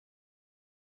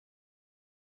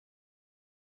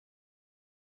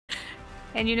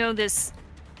And you know this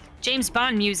James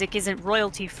Bond music isn't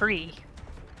royalty free.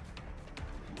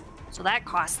 So that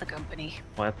costs the company.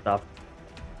 What the?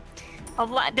 A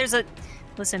lot.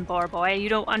 Listen, bar boy, you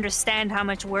don't understand how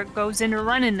much work goes into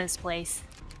running this place.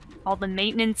 All the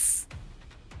maintenance.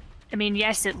 I mean,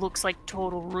 yes, it looks like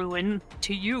total ruin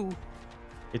to you.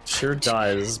 It sure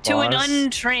does, To an boss.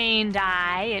 untrained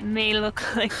eye, it may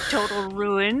look like total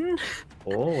ruin.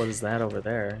 Oh, what is that over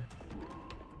there?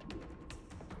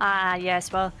 Ah,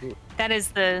 yes, well, that is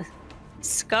the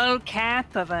skull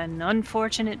cap of an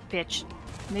unfortunate bitch.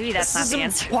 Maybe that's not the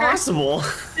answer. Impossible.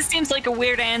 This seems like a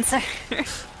weird answer.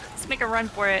 Let's make a run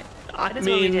for it. I That is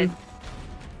what we did.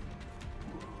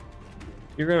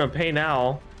 You're gonna pay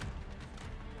now.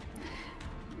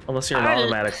 Unless you're an Our-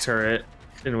 automatic turret,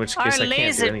 in which Our case I can't do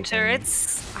laser anything.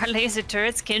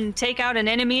 turrets can take out an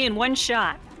enemy in one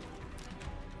shot.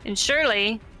 And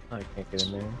surely, Oh, I can't get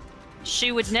in there.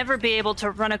 she would never be able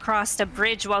to run across a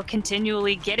bridge while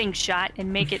continually getting shot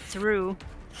and make it through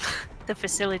the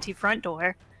facility front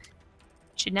door.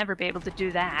 She'd never be able to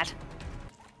do that.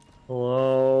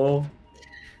 Hello.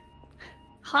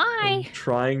 Hi. I'm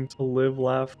trying to live,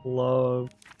 laugh,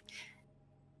 love.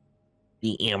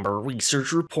 The Amber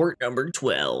Research Report number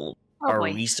 12. Oh, Our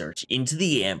boy. research into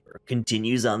the Amber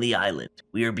continues on the island.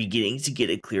 We are beginning to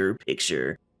get a clearer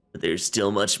picture, but there's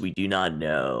still much we do not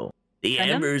know. The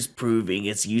Venom? Amber is proving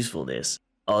its usefulness.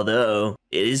 Although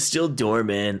it is still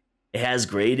dormant, it has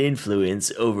great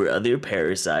influence over other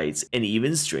parasites and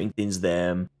even strengthens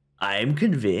them. I am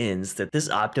convinced that this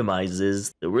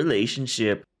optimizes the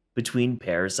relationship between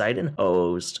parasite and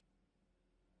host.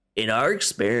 In our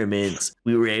experiments,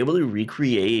 we were able to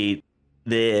recreate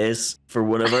this for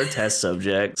one of our test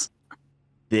subjects.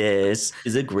 This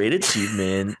is a great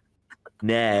achievement.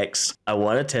 Next, I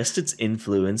want to test its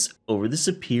influence over the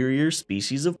superior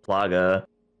species of Plaga.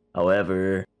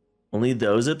 However, only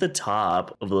those at the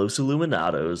top of Los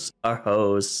Illuminados are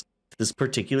hosts to this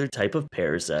particular type of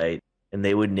parasite, and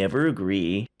they would never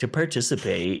agree to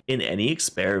participate in any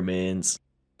experiments.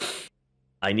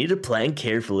 I need to plan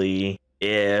carefully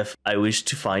if I wish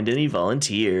to find any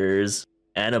volunteers.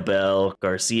 Annabelle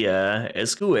Garcia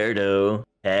Escuerdo,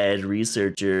 head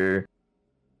researcher.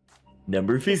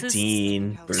 Number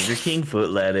 15, Burger King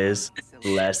foot lettuce.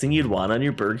 The last thing you'd want on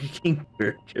your Burger King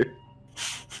burger.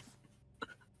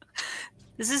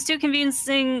 This is too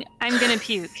convincing. I'm gonna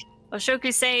puke.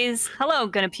 Oshoku says, hello,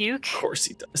 gonna puke. Of course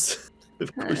he does.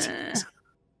 Of course he does.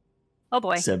 Oh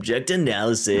boy. Subject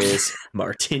analysis.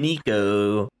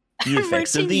 Martinico. The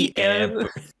effects of the Martinico. amber.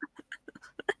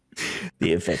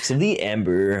 The effects of the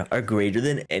amber are greater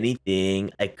than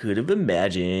anything I could have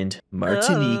imagined.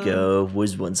 Martinico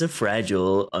was once a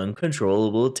fragile,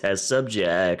 uncontrollable test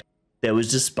subject that was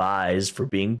despised for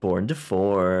being born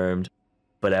deformed.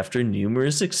 But after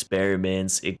numerous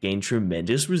experiments, it gained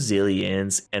tremendous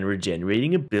resilience and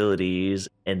regenerating abilities,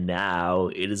 and now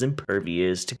it is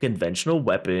impervious to conventional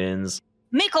weapons.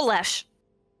 Mikolesh.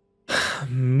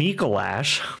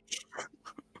 Mikolash.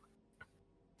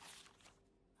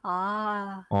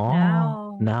 Ah.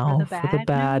 Oh, now for the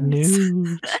bad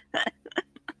news.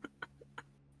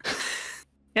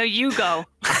 No, you go.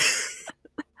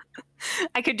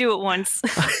 I could do it once.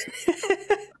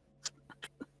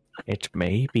 It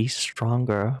may be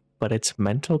stronger, but its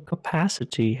mental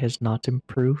capacity has not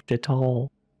improved at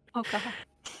all. Oh god.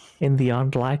 In the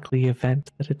unlikely event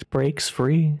that it breaks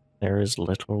free, there is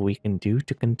little we can do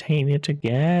to contain it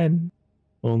again.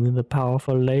 Only the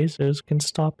powerful lasers can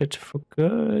stop it for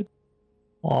good.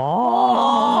 Oh.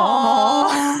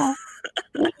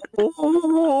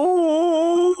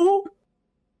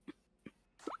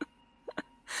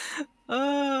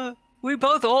 We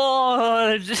both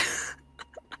odd.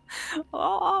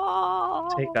 Oh.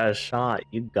 Take a shot.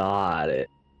 You got it.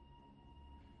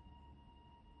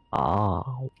 Ah,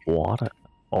 water,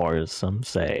 or as some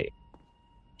say,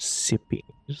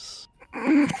 sippies.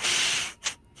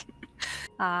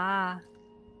 Ah.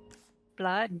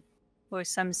 Blood. Or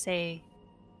some say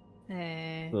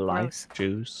Life gross.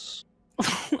 juice.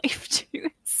 Life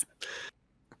juice.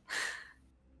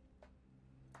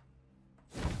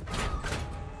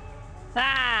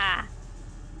 Ah!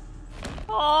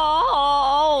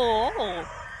 Oh!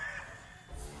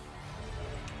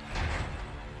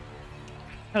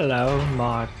 Hello,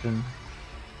 Martin.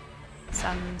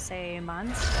 Some say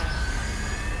monster.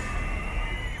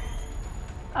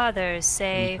 Others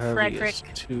say Frederick. Impervious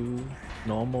to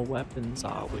normal weapons,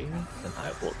 are we? Then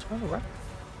I will turn around.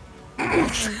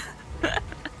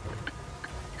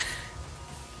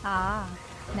 Ah,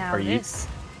 now Are you- this.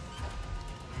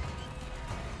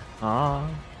 Ah,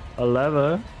 a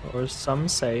lever, or some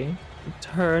say, a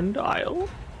turn dial.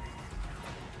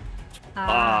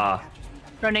 Ah,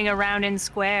 Running around in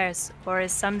squares, or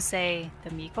as some say, the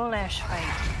Mikolash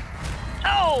fight.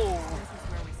 Oh!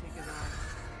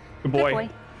 Good Good boy. boy.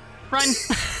 Run!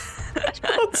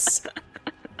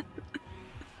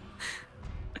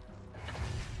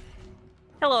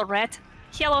 Hello, rat.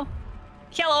 Hello.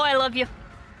 Hello, I love you.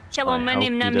 Hello, my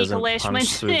name is Mikolash.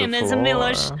 My name is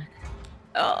Milosh.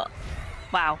 Oh,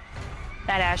 wow.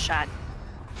 That ass shot.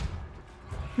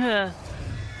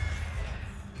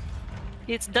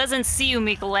 It doesn't see you,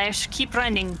 Mikolash. Keep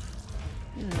running.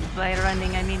 By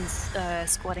running, I mean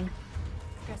squatting.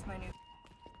 Guess my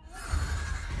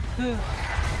new.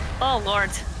 Oh,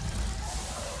 Lord.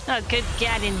 Oh, good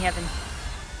God in heaven.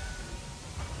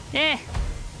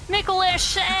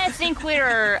 Mikolash, I think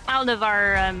we're out of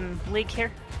our league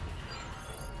here.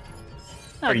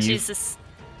 Oh, Are you- Jesus.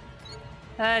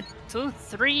 2,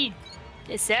 3,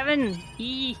 7,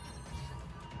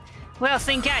 Well,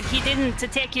 thank God he didn't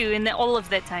attack you in all of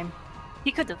that time.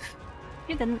 He could have.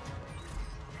 He didn't.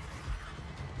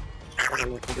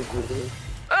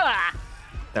 Ah!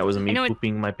 That was me I know it-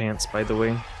 pooping my pants, by the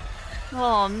way.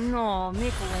 Oh no,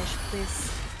 Mikolash,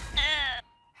 please.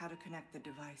 How to connect the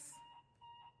device.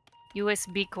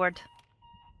 USB cord.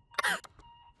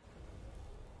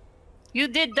 You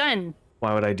did done.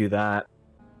 Why would I do that?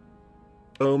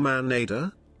 Oh man,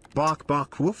 Ada. Bark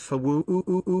bark woof a woo ooh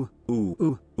ooh ooh ooh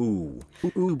ooh ooh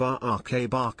ooh ooh bark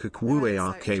bark a woo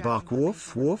ark bark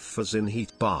woof woof as in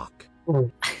heat bark.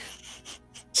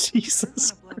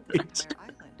 Jesus Wanna blow up the Christ. entire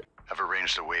island. I've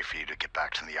arranged a way for you to get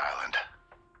back to the island.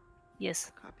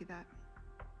 Yes. Copy that.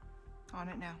 On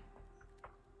it now.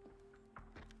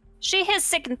 She has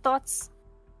second thoughts.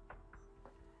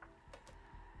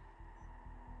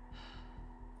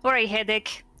 Or a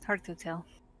headache. Hard to tell.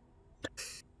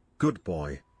 Good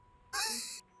boy.